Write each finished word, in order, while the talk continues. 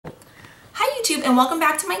YouTube and welcome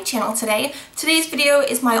back to my channel today. Today's video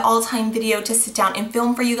is my all-time video to sit down and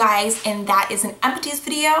film for you guys, and that is an Empties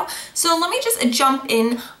video. So let me just jump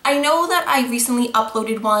in. I know that I recently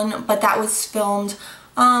uploaded one, but that was filmed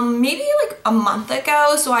maybe like a month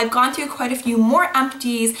ago, so I've gone through quite a few more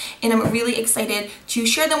empties and I'm really excited to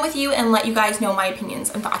share them with you and let you guys know my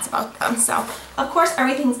opinions and thoughts about them. So of course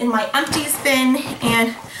everything's in my empties bin,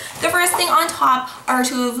 and the first thing on top are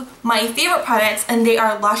two of my favorite products, and they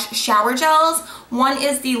are Lush shower gels. One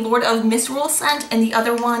is the Lord of Misrule scent and the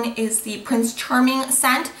other one is the Prince Charming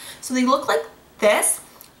scent. So they look like this.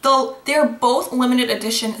 Though they're both limited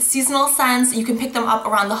edition seasonal scents. You can pick them up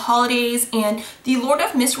around the holidays, and the Lord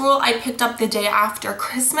of Misrule I picked up the day after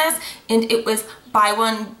Christmas and it was buy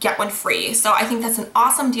one get one free. So I think that's an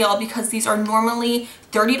awesome deal because these are normally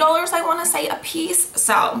 $30 I want to say a piece.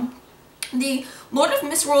 So the Lord of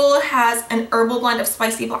Misrule has an herbal blend of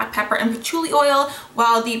spicy black pepper and patchouli oil,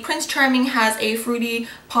 while the Prince Charming has a fruity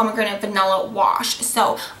pomegranate vanilla wash.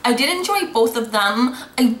 So I did enjoy both of them.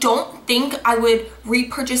 I don't think I would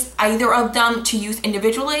repurchase either of them to use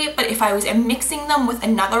individually, but if I was mixing them with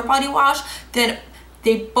another body wash, then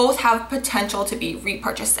they both have potential to be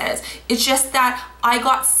repurchases. It's just that I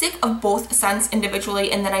got sick of both scents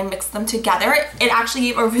individually and then I mixed them together. It actually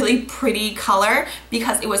gave a really pretty color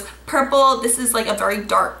because it was purple, this is like a very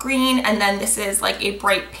dark green, and then this is like a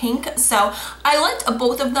bright pink. So I liked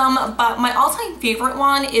both of them, but my all-time favorite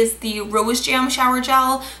one is the Rose Jam shower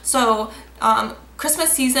gel. So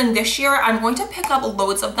Christmas season this year, I'm going to pick up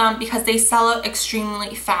loads of them because they sell out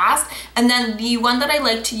extremely fast. And then the one that I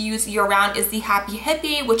like to use year round is the Happy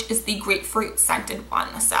Hippie, which is the grapefruit scented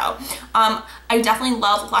one. So I definitely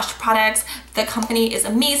love Lush products. The company is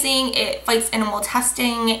amazing. It fights animal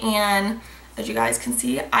testing, and as you guys can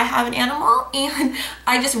see, I have an animal, and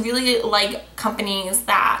I just really like companies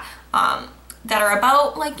that are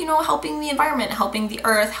about, like, you know, helping the environment, helping the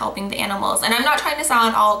earth, helping the animals. And I'm not trying to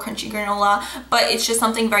sound all crunchy granola, but it's just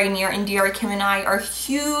something very near and dear. Kim and I are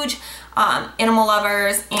huge animal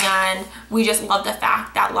lovers, and we just love the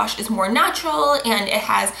fact that Lush is more natural and it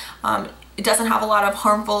has it doesn't have a lot of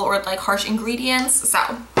harmful or like harsh ingredients. So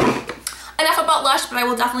enough about Lush, but I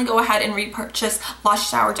will definitely go ahead and repurchase Lush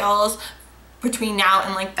shower gels between now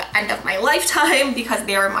and like the end of my lifetime because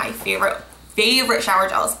they are my favorite shower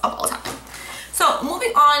gels of all time. So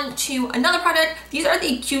moving on to another product, these are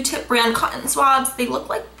the Q-tip brand cotton swabs. They look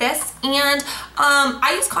like this, and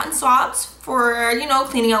I use cotton swabs for, you know,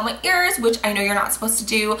 cleaning out my ears, which I know you're not supposed to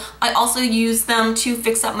do. I also use them to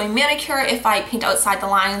fix up my manicure if I paint outside the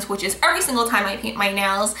lines, which is every single time I paint my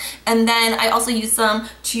nails. And then I also use them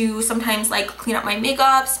to sometimes like clean up my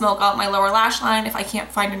makeup, smoke out my lower lash line if I can't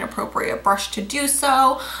find an appropriate brush to do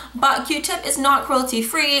so. But Q-tip is not cruelty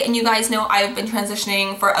free, and you guys know I've been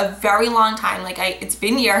transitioning for a very long time, like it's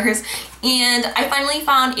been years, and I finally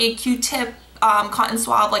found a Q-tip cotton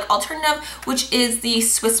swab like alternative, which is the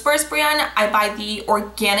Whispers brand. I buy the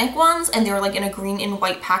organic ones and they're like in a green and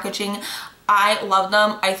white packaging. I love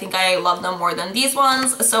them. I think I love them more than these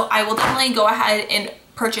ones, so I will definitely go ahead and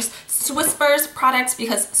purchase Whispers products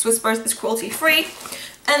because Whispers is cruelty free.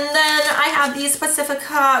 And then I have these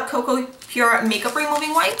Pacifica Cocoa Pure makeup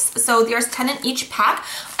removing wipes. So there's 10 in each pack.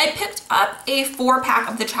 I picked up a 4-pack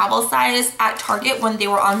of the travel size at Target when they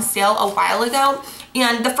were on sale a while ago.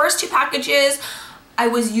 And the first 2 packages, I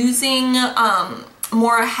was using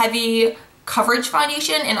more heavy coverage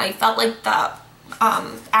foundation, and I felt like the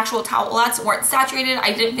actual towelettes weren't saturated.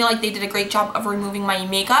 I didn't feel like they did a great job of removing my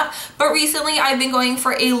makeup. But recently I've been going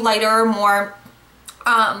for a lighter, more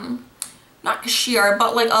not sheer,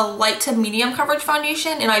 but like a light to medium coverage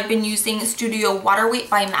foundation, and I've been using Studio Water Weight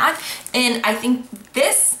by MAC, and I think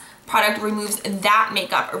this product removes that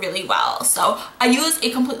makeup really well. So I use a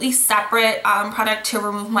completely separate product to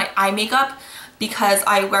remove my eye makeup because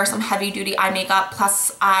I wear some heavy duty eye makeup,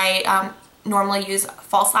 plus I normally use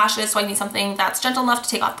false lashes, so I need something that's gentle enough to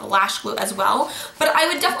take off the lash glue as well. But I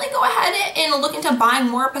would definitely go ahead and look into buying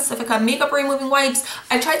more Pacifica makeup removing wipes.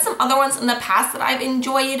 I've tried some other ones in the past that I've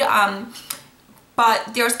enjoyed,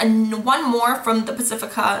 but there's one more from the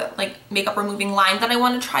Pacifica like makeup removing line that I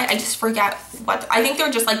want to try. I just forget what. I think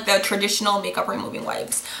they're just like the traditional makeup removing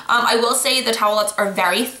wipes. I will say the towelettes are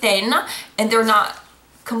very thin and they're not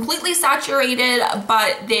completely saturated,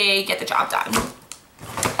 but they get the job done.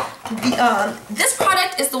 This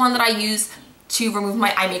product is the one that I use to remove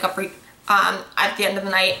my eye makeup at the end of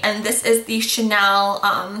the night, and this is the Chanel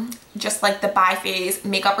just like the bi-phase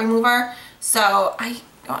makeup remover. So I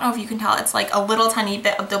don't know if you can tell, it's like a little tiny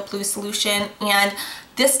bit of the blue solution, and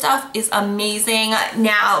this stuff is amazing.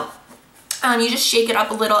 Now you just shake it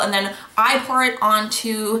up a little, and then I pour it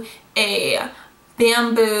onto a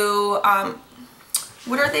bamboo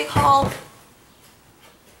what are they called?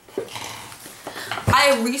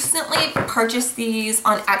 I recently purchased these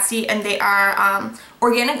on Etsy, and they are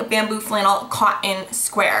organic bamboo flannel cotton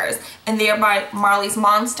squares, and they are by Marley's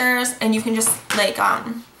Monsters, and you can just like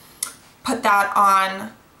put that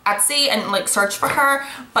on Etsy and like search for her,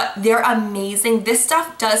 but they're amazing. This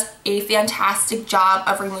stuff does a fantastic job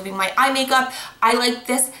of removing my eye makeup. I like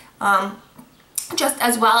this just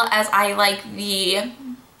as well as I like the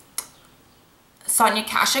Sonia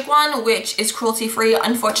Kashuk one, which is cruelty free.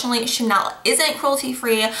 Unfortunately, Chanel isn't cruelty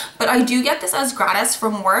free, but I do get this as gratis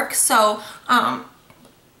from work, so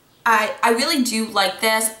I really do like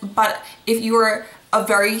this. But if you are a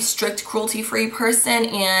very strict cruelty free person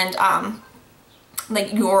and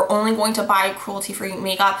like you're only going to buy cruelty free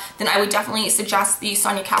makeup, then I would definitely suggest the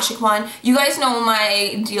Sonia Kashuk one. You guys know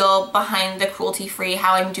my deal behind the cruelty free,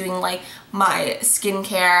 how I'm doing like my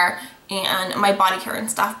skincare and my body care and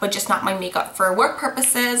stuff, but just not my makeup for work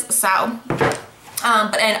purposes. So and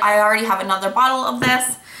I already have another bottle of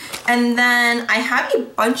this, and then I have a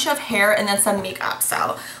bunch of hair and then some makeup.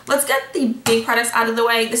 So let's get the big products out of the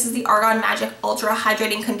way. This is the Argan Magic Ultra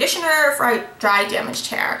Hydrating Conditioner for dry damaged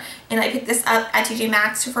hair, and I picked this up at TJ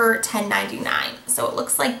Maxx for $10.99. So it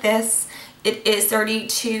looks like this. It is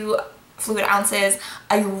 32 fluid ounces.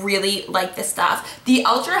 I really like this stuff. The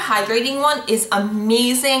ultra hydrating one is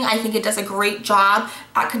amazing. I think it does a great job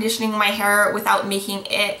at conditioning my hair without making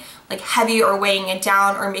it like heavy or weighing it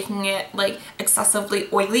down or making it like excessively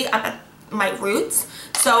oily up at my roots.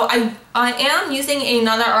 So I am using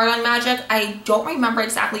another Argan Magic. I don't remember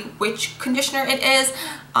exactly which conditioner it is,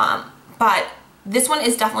 but this one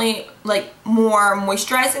is definitely like more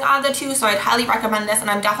moisturizing out of the two, so I'd highly recommend this, and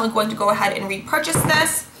I'm definitely going to go ahead and repurchase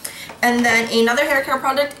this. And then another hair care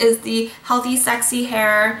product is the Healthy Sexy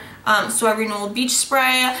Hair Soy Renewal Beach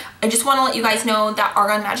Spray. I just want to let you guys know that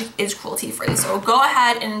Argan Magic is cruelty free, so go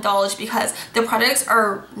ahead and indulge because the products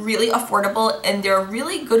are really affordable and they're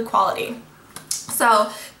really good quality. So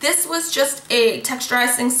this was just a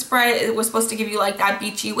texturizing spray. It was supposed to give you like that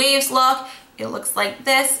beachy waves look. It looks like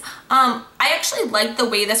this. I actually like the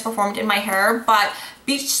way this performed in my hair, but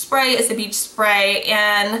beach spray is a beach spray,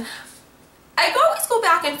 and I always go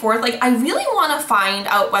back and forth. Like, I really want to find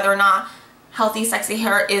out whether or not Healthy Sexy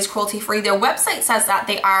Hair is cruelty free. Their website says that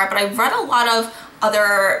they are, but I've read a lot of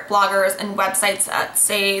other bloggers and websites that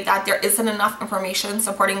say that there isn't enough information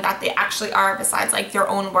supporting that they actually are, besides like their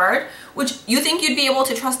own word, which you think you'd be able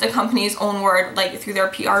to trust a company's own word like through their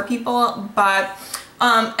PR people. But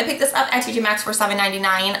I picked this up at TJ Maxx for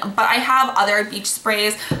 $7.99, but I have other beach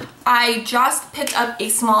sprays. I just picked up a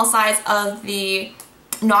small size of the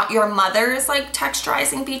Not Your Mother's like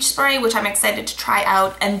texturizing beach spray, which I'm excited to try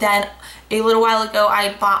out. And then a little while ago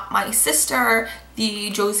I bought my sister the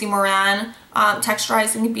Josie Moran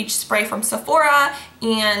texturizing beach spray from Sephora,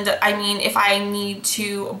 and I mean, if I need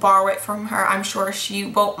to borrow it from her, I'm sure she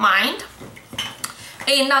won't mind.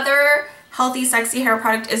 Another Healthy Sexy Hair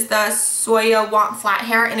product is the Soya Want Flat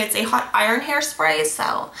Hair, and it's a hot iron hairspray.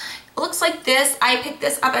 So it looks like this. I picked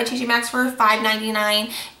this up at TJ Maxx for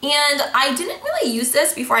 $5.99, and I didn't really use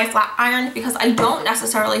this before I flat ironed because I don't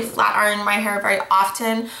necessarily flat iron my hair very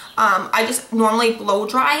often. I just normally blow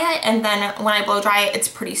dry it, and then when I blow dry it, it's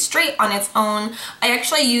pretty straight on its own. I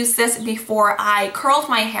actually used this before I curled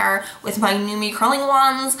my hair with my Numi curling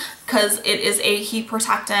wands because it is a heat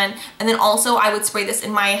protectant, and then also I would spray this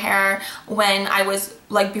in my hair when I was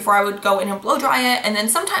like before I would go in and blow dry it, and then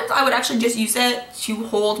sometimes I would actually just use it to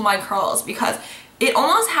hold my curls because it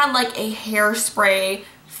almost had like a hairspray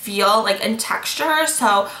feel like and texture.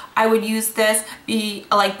 So I would use this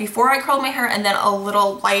before I curled my hair, and then a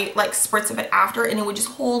little light like spritz of it after, and it would just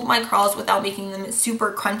hold my curls without making them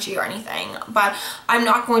super crunchy or anything. But I'm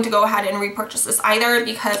not going to go ahead and repurchase this either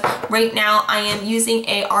because right now I am using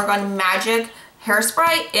a Argan Magic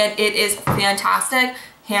hairspray, and it is fantastic,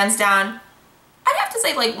 hands down. I'd have to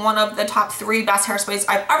say like one of the top 3 best hairsprays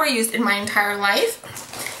I've ever used in my entire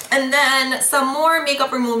life. And then some more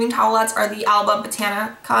makeup removing towelettes are the Alba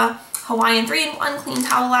Botanica Hawaiian 3-in-1 clean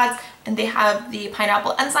towelettes, and they have the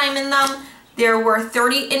pineapple enzyme in them. There were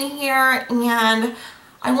 30 in here, and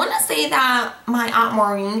I want to say that my Aunt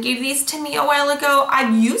Maureen gave these to me a while ago.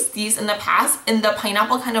 I've used these in the past, and the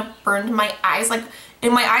pineapple kind of burned my eyes,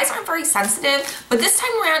 and my eyes aren't very sensitive, but this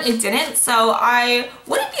time around it didn't, so I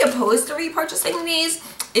wouldn't be opposed to repurchasing these.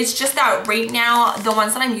 It's just that right now, the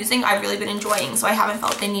ones that I'm using, I've really been enjoying, so I haven't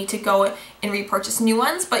felt the need to go and repurchase new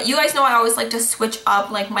ones. But you guys know I always like to switch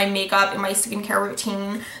up like my makeup and my skincare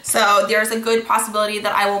routine, so there's a good possibility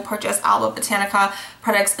that I will purchase Alba Botanica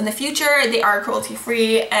products in the future. They are cruelty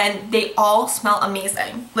free, and they all smell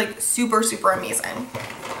amazing, like super, super amazing.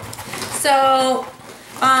 So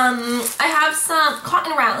I have some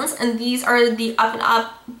cotton rounds, and these are the Up and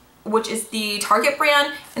Up, which is the Target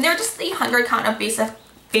brand, and they're just the 100 count of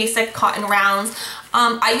basic cotton rounds.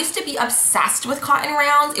 I used to be obsessed with cotton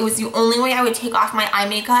rounds. It was the only way I would take off my eye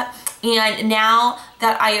makeup, and now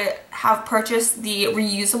that I have purchased the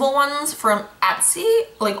reusable ones from Etsy,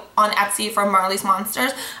 like on Etsy from Marley's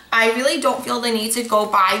Monsters, I really don't feel the need to go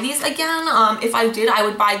buy these again. If I did, I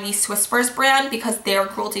would buy the Swisspers brand because they're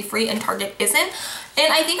cruelty free and Target isn't.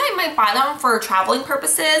 And I think I might buy them for traveling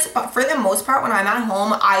purposes, but for the most part when I'm at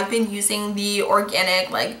home, I've been using the organic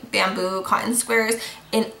like bamboo cotton squares,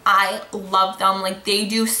 and I love them. Like, they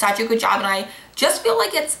do such a good job, and I just feel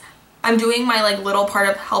like I'm doing my like little part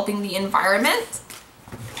of helping the environment.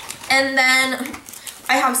 And then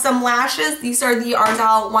I have some lashes. These are the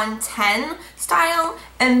Ardell 110 style,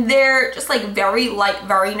 and they're just like very light,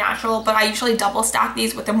 very natural, but I usually double stack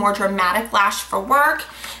these with a more dramatic lash for work.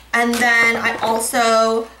 And then I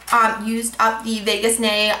also used up the Vegas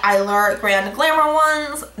Nay Eyelure Grand Glamour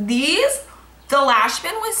ones. The lash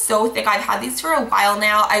bin was so thick. I've had these for a while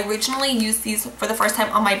now. I originally used these for the first time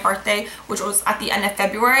on my birthday, which was at the end of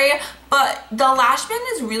February, but the lash bin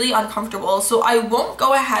is really uncomfortable, so I won't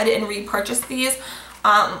go ahead and repurchase these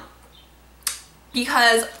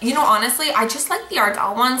because, you know, honestly, I just like the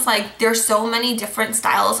Ardell ones. Like, there's so many different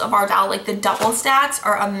styles of Ardell. Like, the double stacks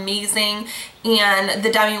are amazing, and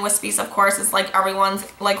the Demi Wispies, of course, is like everyone's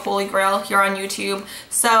like holy grail here on YouTube.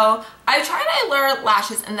 So I've tried Eyelure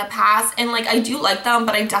lashes in the past, and like I do like them,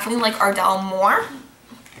 but I definitely like Ardell more.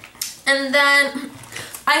 And then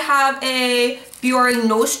I have a Biore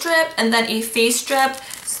nose strip and then a face strip.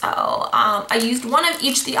 So I used one of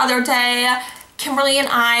each the other day. Kimberly and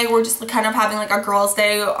I were just kind of having like a girls'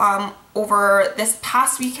 day over this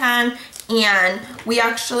past weekend, and we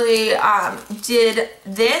actually did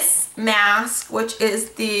this mask, which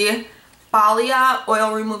is the Balia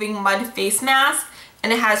Oil Removing Mud Face Mask,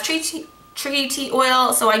 and it has tree tea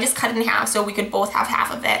oil, so I just cut it in half so we could both have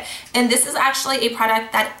half of it. And this is actually a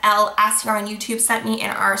product that LS here on YouTube sent me in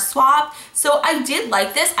our swap, so I did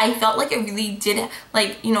like this. I felt like it really did,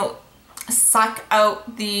 like, you know, suck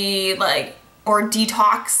out the like, or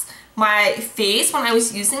detox my face when I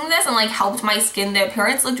was using this, and like helped my skin. The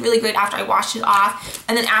appearance looked really great after I washed it off,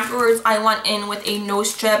 and then afterwards I went in with a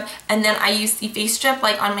nose strip, and then I used the face strip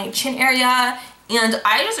like on my chin area, and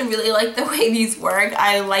I just really like the way these work.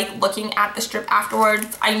 I like looking at the strip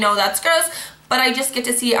afterwards. I know that's gross, but I just get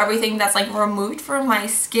to see everything that's like removed from my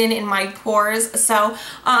skin and my pores. So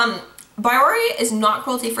Biore is not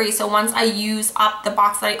cruelty free, so once I use up the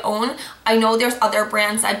box that I own, I know there's other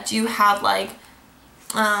brands that do have like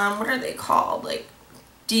what are they called, like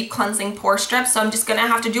deep cleansing pore strips, so I'm just gonna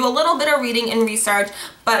have to do a little bit of reading and research,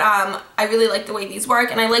 but I really like the way these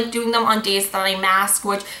work, and I like doing them on days that I mask,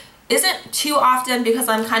 which isn't too often because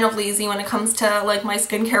I'm kind of lazy when it comes to like my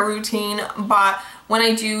skincare routine, but when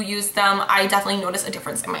I do use them, I definitely notice a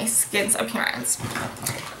difference in my skin's appearance.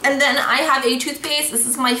 And then I have a toothpaste. This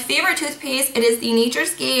is my favorite toothpaste. It is the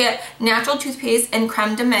Nature's Gate Natural Toothpaste in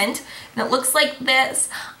Creme de Mint, and it looks like this.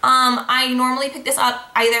 I normally pick this up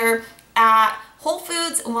either at Whole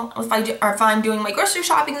Foods, well, if I'm doing my grocery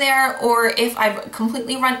shopping there, or if I've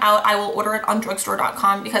completely run out, I will order it on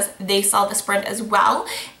drugstore.com because they sell this brand as well.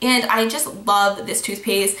 And I just love this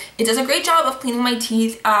toothpaste. It does a great job of cleaning my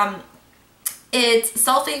teeth. It's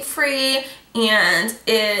sulfate free, and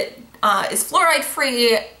it is fluoride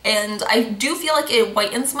free, and I do feel like it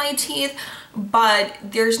whitens my teeth, but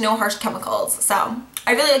there's no harsh chemicals. So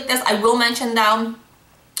I really like this. I will mention though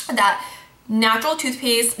that natural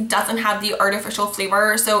toothpaste doesn't have the artificial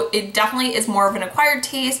flavor, so it definitely is more of an acquired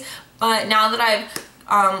taste, but now that I've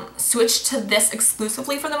switched to this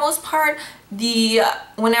exclusively for the most part,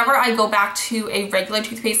 whenever I go back to a regular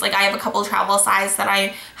toothpaste, like I have a couple travel size that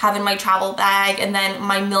I have in my travel bag, and then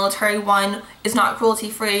my military one is not cruelty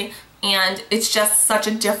free, and it's just such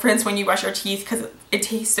a difference when you brush your teeth because it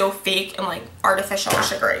tastes so fake and like artificial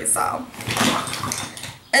sugary. So,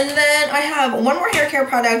 and then I have one more hair care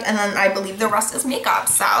product, and then I believe the rest is makeup.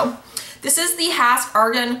 So this is the Hask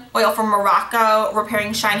Argan Oil from Morocco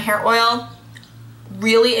Repairing Shine Hair Oil.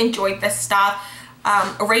 Really enjoyed this stuff.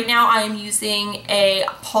 Right now I am using a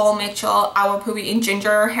Paul Mitchell Awapui and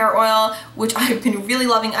Ginger hair oil, which I've been really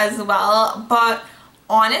loving as well, but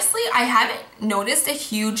honestly I haven't noticed a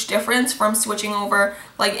huge difference from switching over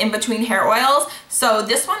like in between hair oils. So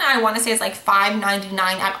this one I want to say is like $5.99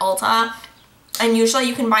 at Ulta, And usually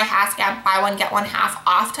you can buy Haskell buy one get one half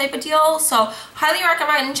off type of deal. So highly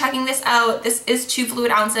recommend checking this out. This is 2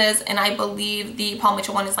 fluid ounces, and I believe the Paul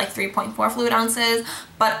Mitchell one is like 3.4 fluid ounces.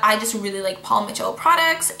 But I just really like Paul Mitchell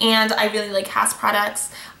products, and I really like Hask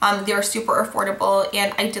products. They're super affordable,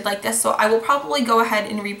 and I did like this, so I will probably go ahead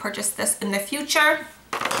and repurchase this in the future.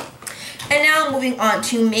 And now moving on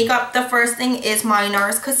to makeup. The first thing is my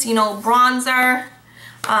NARS Casino bronzer.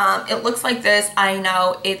 It looks like this. I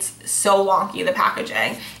know it's so wonky, the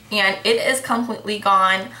packaging, and it is completely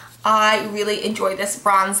gone. I really enjoy this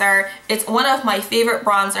bronzer. It's one of my favorite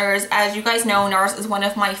bronzers. As you guys know, NARS is one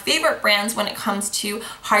of my favorite brands when it comes to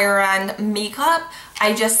higher end makeup.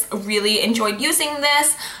 I just really enjoyed using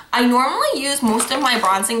this. I normally use most of my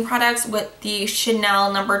bronzing products with the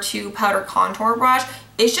Chanel No. 2 powder contour brush.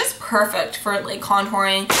 It's just perfect for like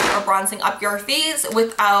contouring or bronzing up your face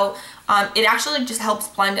without, it actually just helps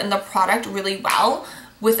blend in the product really well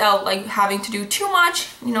without like having to do too much,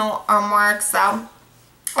 you know, arm work. So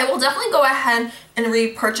I will definitely go ahead and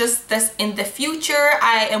repurchase this in the future.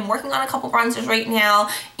 I am working on a couple bronzers right now,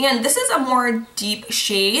 and this is a more deep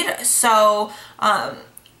shade. So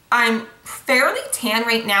I'm fairly tan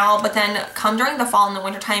right now, but then come during the fall and the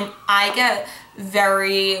winter time, I get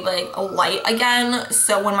very like light again.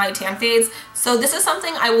 So when my tan fades, so this is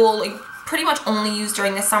something I will like pretty much only use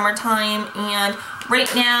during the summertime. And right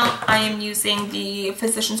now I am using the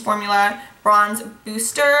Physicians Formula Bronze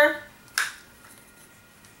Booster.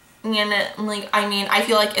 And like, I mean, I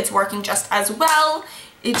feel like it's working just as well.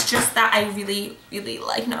 It's just that I really, really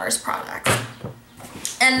like NARS products.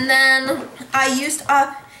 And then I used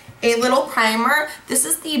up a little primer. This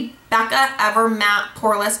is the Becca Ever Matte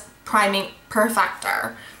Poreless Priming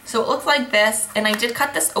Perfector. So it looks like this, and I did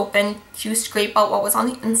cut this open to scrape out what was on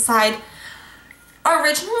the inside.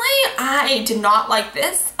 Originally, I did not like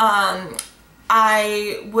this.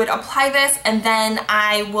 I would apply this and then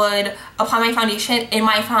I would apply my foundation, and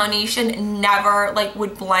my foundation never like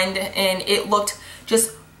would blend in. It looked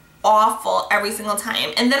just awful every single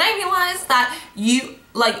time. And then I realized that you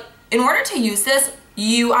like, in order to use this,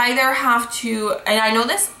 you either have to, and I know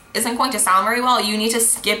this isn't going to sound very well, you need to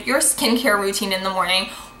skip your skincare routine in the morning,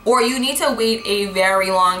 or you need to wait a very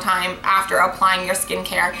long time after applying your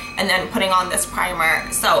skincare and then putting on this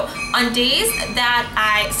primer. So on days that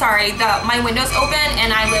my window's open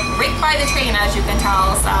and I live right by the train, as you can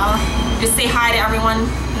tell, so just say hi to everyone,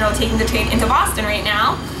 you know, taking the train into Boston right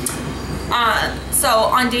now. So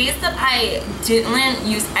on days that I didn't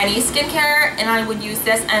use any skincare, and I would use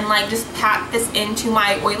this and like just pat this into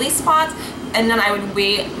my oily spots, and then I would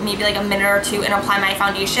wait maybe like a minute or two and apply my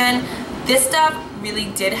foundation. This stuff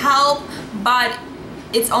really did help, but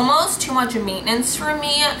it's almost too much maintenance for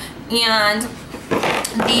me. And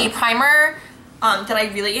the primer that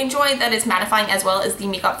I really enjoy that is mattifying as well is the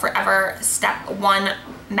Makeup Forever Step 1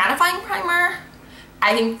 Mattifying Primer.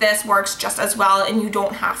 I think this works just as well, and you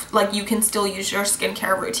don't have, like, you can still use your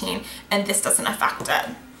skincare routine and this doesn't affect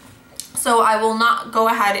it. So I will not go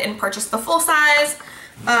ahead and purchase the full size.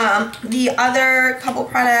 The other couple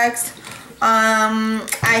products,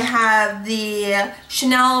 I have the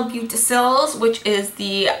Chanel Beauty Sills, which is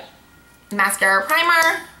the mascara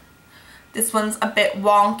primer. This one's a bit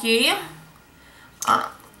wonky.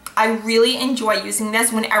 I really enjoy using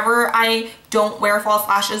this. Whenever I don't wear false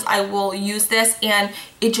lashes, I will use this, and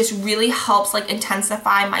it just really helps like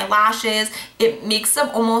intensify my lashes. It makes them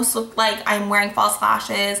almost look like I'm wearing false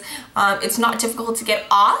lashes. It's not difficult to get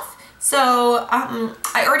off. So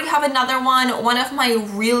I already have another one. One of my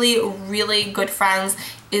really, really good friends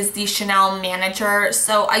is the Chanel manager.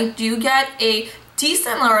 So I do get a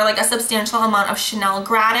decent or like a substantial amount of Chanel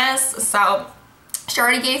gratis. So she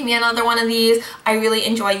already gave me another one of these. I really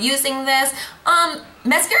enjoy using this.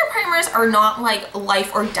 Mascara primers are not like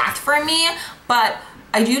life or death for me, but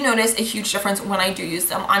I do notice a huge difference when I do use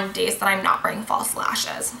them on days that I'm not wearing false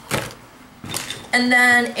lashes. And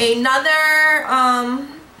then another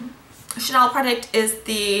Chanel product is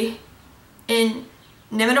the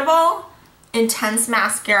Inimitable Intense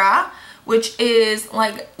Mascara, which is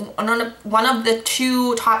like one of the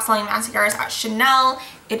 2 top selling mascaras at Chanel.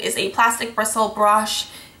 It is a plastic bristle brush.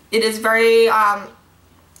 It is very,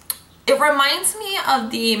 it reminds me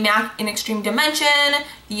of the MAC in Extreme Dimension,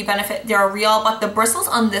 the Benefit They're Real, but the bristles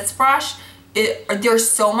on this brush, they're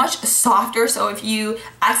so much softer. So if you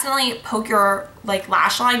accidentally poke your like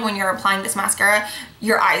lash line when you're applying this mascara,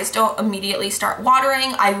 your eyes don't immediately start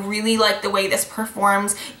watering. I really like the way this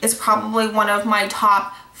performs. It's probably one of my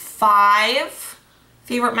top 5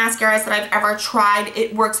 favorite mascaras that I've ever tried.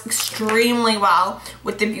 It works extremely well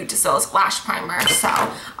with the Beauty Sills Lash Primer.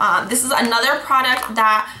 So this is another product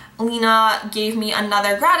that Lena gave me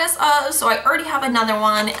another gratis of, so I already have another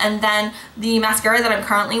one. And then the mascara that I'm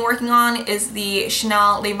currently working on is the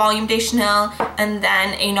Chanel Le Volume de Chanel, and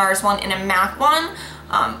then a NARS one and a MAC one.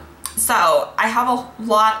 So I have a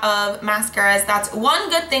lot of mascaras. That's one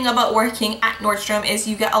good thing about working at Nordstrom, is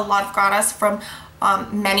you get a lot of gratis from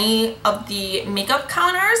many of the makeup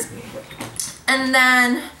counters. And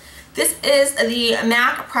then this is the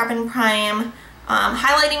MAC Prep and Prime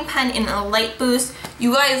highlighting pen in a light boost.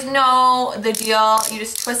 You guys know the deal. You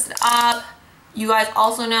just twist it up. You guys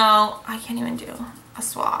also know, I can't even do a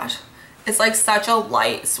swatch. It's like such a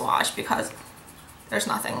light swatch because there's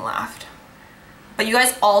nothing left. But you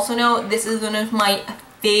guys also know this is one of my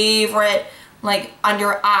favorite like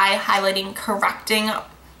under eye highlighting correcting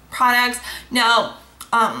products. Now,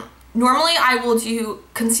 normally I will do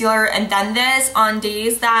concealer and then this on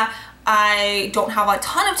days that I don't have a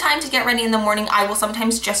ton of time to get ready in the morning. I will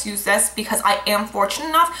sometimes just use this because I am fortunate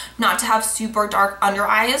enough not to have super dark under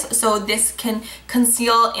eyes, so this can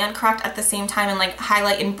conceal and correct at the same time and like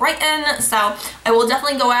highlight and brighten. So I will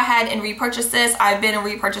definitely go ahead and repurchase this. I've been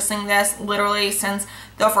repurchasing this literally since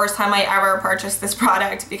the first time I ever purchased this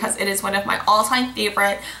product because it is one of my all-time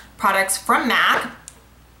favorite products from MAC.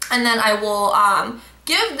 And then I will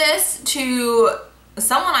give this to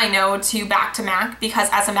someone I know to back to MAC because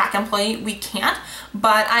as a MAC employee we can't,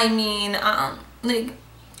 but I mean like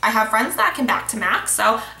I have friends that can back to MAC, so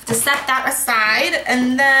I have to set that aside.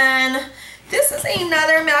 And then this is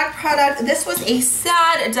another MAC product. This was a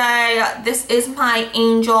sad day. This is my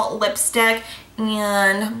Angel lipstick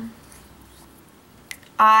and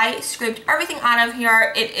I scraped everything out of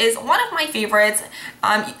here. It is one of my favorites.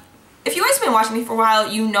 If you guys have been watching me for a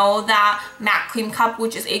while, you know that MAC Cream Cup,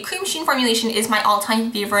 which is a cream sheen formulation, is my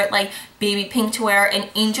all-time favorite like baby pink to wear, and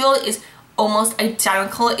Angel is almost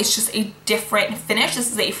identical. It's just a different finish.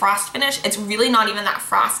 This is a frost finish. It's really not even that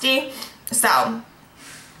frosty. So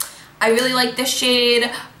I really like this shade.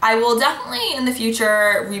 I will definitely in the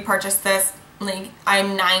future repurchase this. Like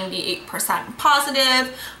I'm 98%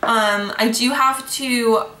 positive. I do have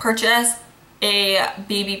to purchase a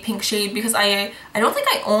baby pink shade because I don't think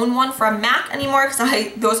I own one from MAC anymore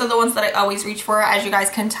because those are the ones that I always reach for. As you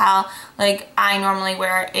guys can tell, like I normally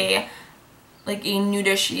wear a like a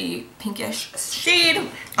nudishy pinkish shade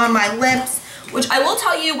on my lips, which I will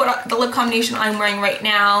tell you what the lip combination I'm wearing right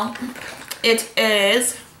now. It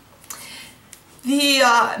is the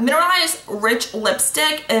Mineralized Rich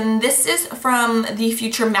Lipstick, and this is from the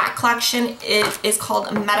Future MAC collection. It is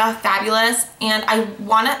called Meta Fabulous, and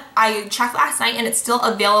I checked last night and it's still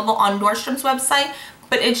available on Nordstrom's website,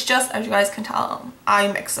 but it's just, as you guys can tell,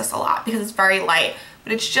 I mix this a lot because it's very light,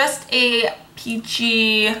 but it's just a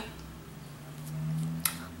peachy,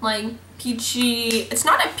 it's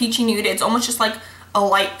not a peachy nude, it's almost just like a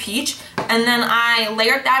light peach. And then I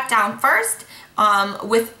layered that down first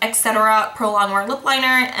with Etc. Pro Longwear lip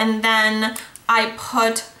liner, and then I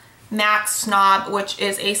put MAC Snob, which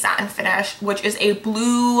is a satin finish, which is a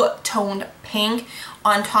blue toned pink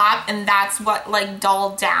on top, and that's what like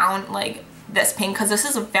dulled down like this pink because this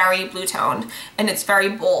is very blue toned and it's very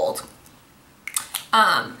bold.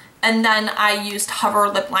 And then I used Hover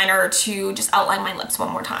lip liner to just outline my lips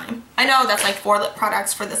one more time. I know that's like 4 lip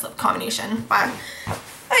products for this lip combination, but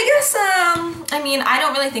I guess, I mean, I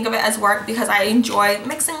don't really think of it as work because I enjoy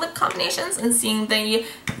mixing lip combinations and seeing the,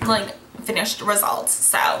 like, finished results.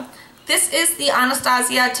 So, this is the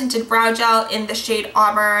Anastasia Tinted Brow Gel in the shade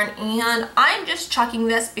Auburn, and I'm just chucking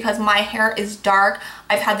this because my hair is dark.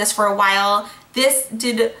 I've had this for a while. This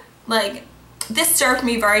served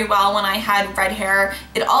me very well when I had red hair.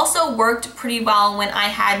 It also worked pretty well when I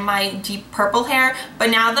had my deep purple hair, but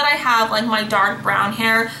now that I have, like, my dark brown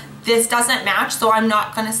hair, this doesn't match, so I'm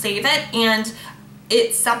not gonna save it. And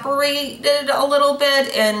it separated a little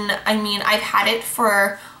bit, and I mean, I've had it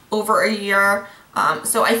for over a year,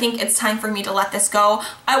 so I think it's time for me to let this go.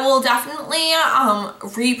 I will definitely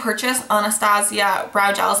repurchase Anastasia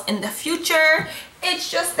brow gels in the future.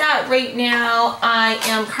 It's just that right now I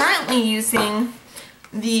am currently using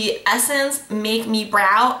the Essence Make Me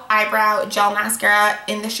Brow Eyebrow Gel Mascara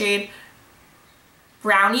in the shade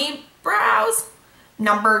Brownie Brows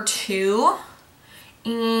number 2,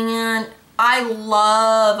 and I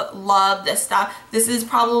love this stuff. This is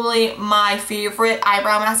probably my favorite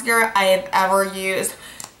eyebrow mascara I have ever used.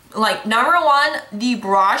 Like, number 1, the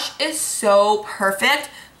brush is so perfect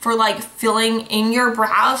for like filling in your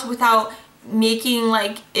brows without making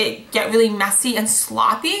like it get really messy and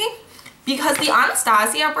sloppy, because the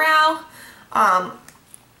Anastasia brow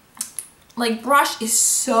like brush is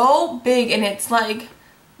so big, and it's like,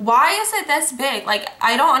 why is it this big? Like,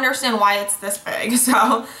 I don't understand why it's this big.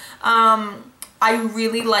 So I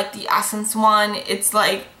really like the Essence one. It's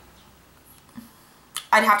like,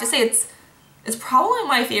 I'd have to say it's probably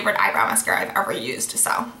my favorite eyebrow mascara I've ever used,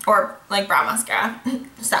 so, or like brow mascara.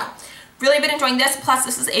 So really been enjoying this. Plus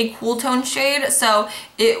this is a cool tone shade, so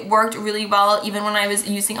it worked really well even when I was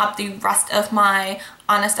using up the rest of my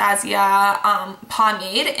Anastasia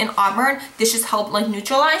pomade in Auburn. This just helped like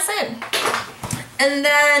neutralize it. And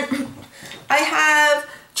then I have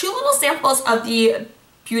two little samples of the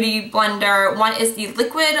Beauty Blender. One is the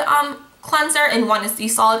liquid cleanser and one is the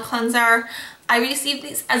solid cleanser. I received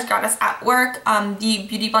these as gratis at work. The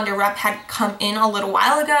Beauty Blender rep had come in a little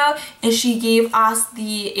while ago and she gave us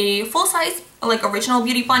a full-size like original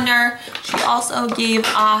Beauty Blender. She also gave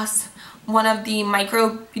us one of the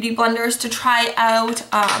micro Beauty Blenders to try out.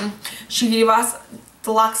 She gave us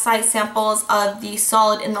deluxe size samples of the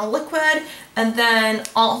solid and the liquid, and then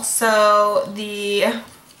also the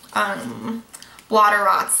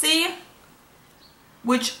Blotterazzi,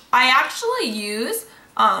 which I actually use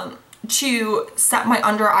to set my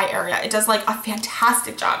under eye area. It does like a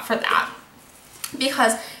fantastic job for that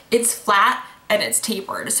because it's flat and it's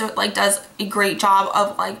tapered, so it like does a great job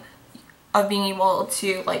of being able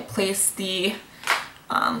to like place the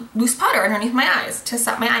loose powder underneath my eyes to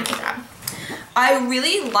set my eye makeup. I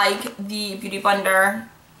really like the Beauty Blender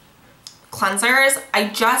cleansers.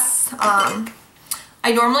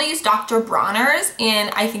 I normally use Dr. Bronner's and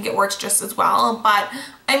I think it works just as well, but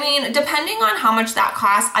I mean, depending on how much that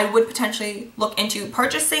costs, I would potentially look into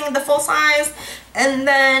purchasing the full size. And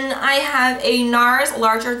then I have a NARS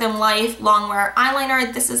Larger Than Life Longwear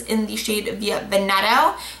Eyeliner. This is in the shade Via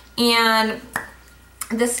Veneto, and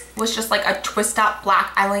this was just like a twist up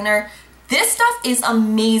black eyeliner. This stuff is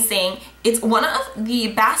amazing. It's one of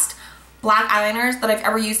the best black eyeliners that I've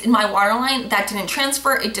ever used in my waterline. That didn't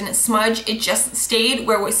transfer, it didn't smudge, it just stayed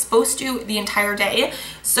where it was supposed to the entire day.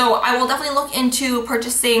 So I will definitely look into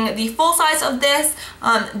purchasing the full size of this.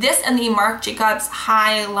 This and the Marc Jacobs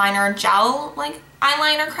Highliner Gel like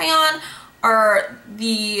eyeliner crayon are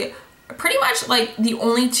the pretty much like the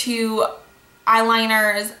only two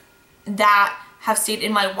eyeliners that have stayed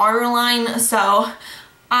in my waterline. So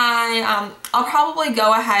I'll probably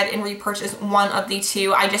go ahead and repurchase one of the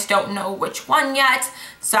two. I just don't know which one yet.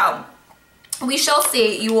 So we shall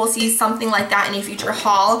see. You will see something like that in a future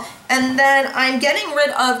haul. And then I'm getting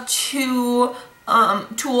rid of two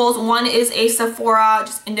tools. One is a Sephora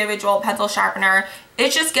just individual pencil sharpener.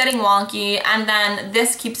 It's just getting wonky, and then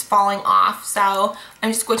this keeps falling off. So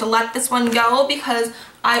I'm just going to let this one go because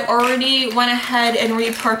I already went ahead and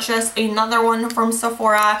repurchased another one from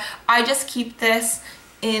Sephora. I just keep this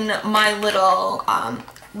in my little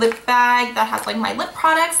lip bag that has like my lip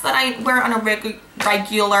products that I wear on a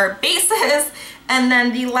regular basis. And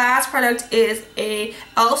then the last product is a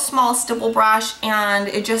e.l.f. small stipple brush, and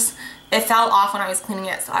it fell off when I was cleaning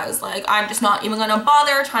it, so I was like, I'm just not even gonna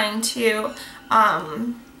bother trying to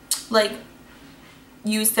like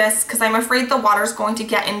use this because I'm afraid the water's going to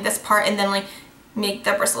get in this part and then like make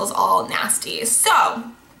the bristles all nasty. So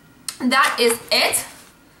that is it.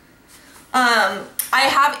 I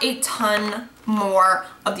have a ton more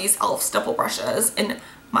of these e.l.f. stipple brushes in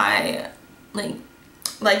my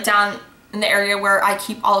like down in the area where I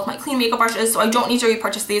keep all of my clean makeup brushes, so I don't need to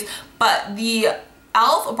repurchase these. But the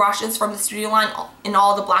e.l.f. brushes from the Studio line in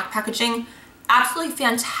all the black packaging, absolutely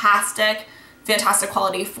fantastic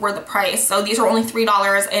quality for the price. So these are only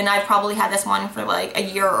 $3, and I've probably had this one for like a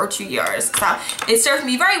year or 2 years. So it serves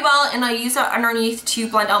me very well, and I use it underneath to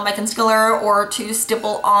blend out my concealer or to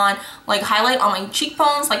stipple on like highlight on my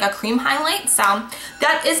cheekbones, like a cream highlight. So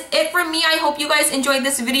that is it for me. I hope you guys enjoyed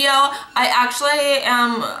this video. I actually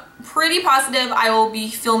am pretty positive I will be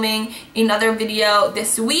filming another video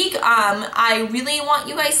this week. I really want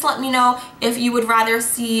you guys to let me know if you would rather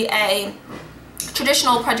see a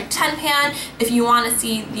traditional Project 10 pan, if you want to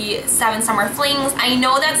see the 7 Summer Flings. I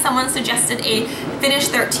know that someone suggested a Finish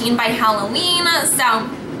 13 by Halloween, so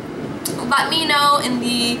let me know in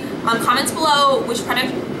the comments below which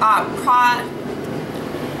project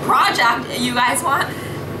you guys want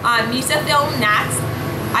me to film next.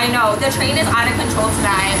 I know the train is out of control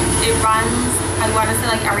today. It runs, I want to say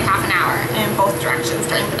like every half an hour in both directions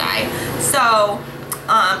during the day. So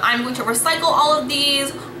I'm going to recycle all of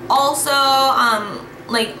these. Also,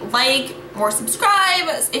 like or subscribe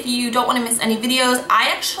if you don't want to miss any videos.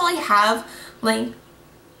 I actually have like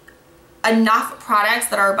enough products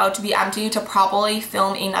that are about to be empty to probably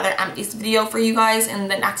film another empties video for you guys in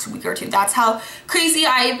the next week or two. That's how crazy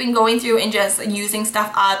I've been going through and just using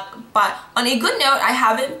stuff up. But on a good note, I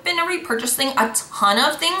haven't been repurchasing a ton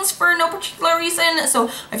of things for no particular reason. So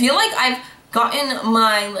I feel like I've gotten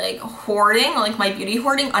my like hoarding, like my beauty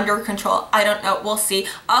hoarding under control. I don't know, we'll see.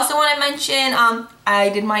 Also want to mention, I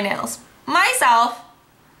did my nails myself.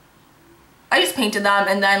 I just painted them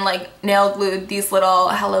and then like nail glued these little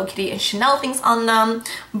Hello Kitty and Chanel things on them,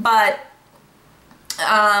 but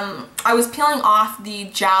I was peeling off the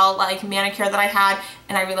gel like manicure that I had,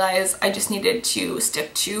 and I realized I just needed to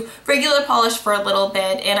stick to regular polish for a little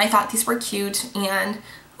bit, and I thought these were cute, and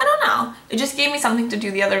I don't know, it just gave me something to do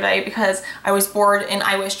the other day because I was bored and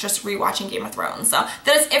I was just rewatching Game of Thrones. So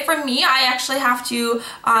that is it for me. I actually have to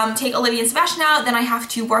take Olivia and Sebastian out, then I have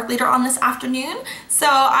to work later on this afternoon. So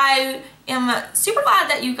I am super glad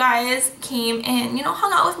that you guys came and, you know,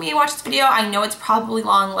 hung out with me and watched this video. I know it's probably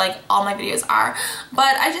long, like all my videos are,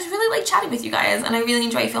 but I just really like chatting with you guys and I really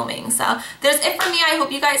enjoy filming. So that's it for me. I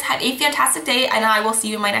hope you guys have a fantastic day and I will see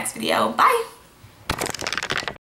you in my next video. Bye!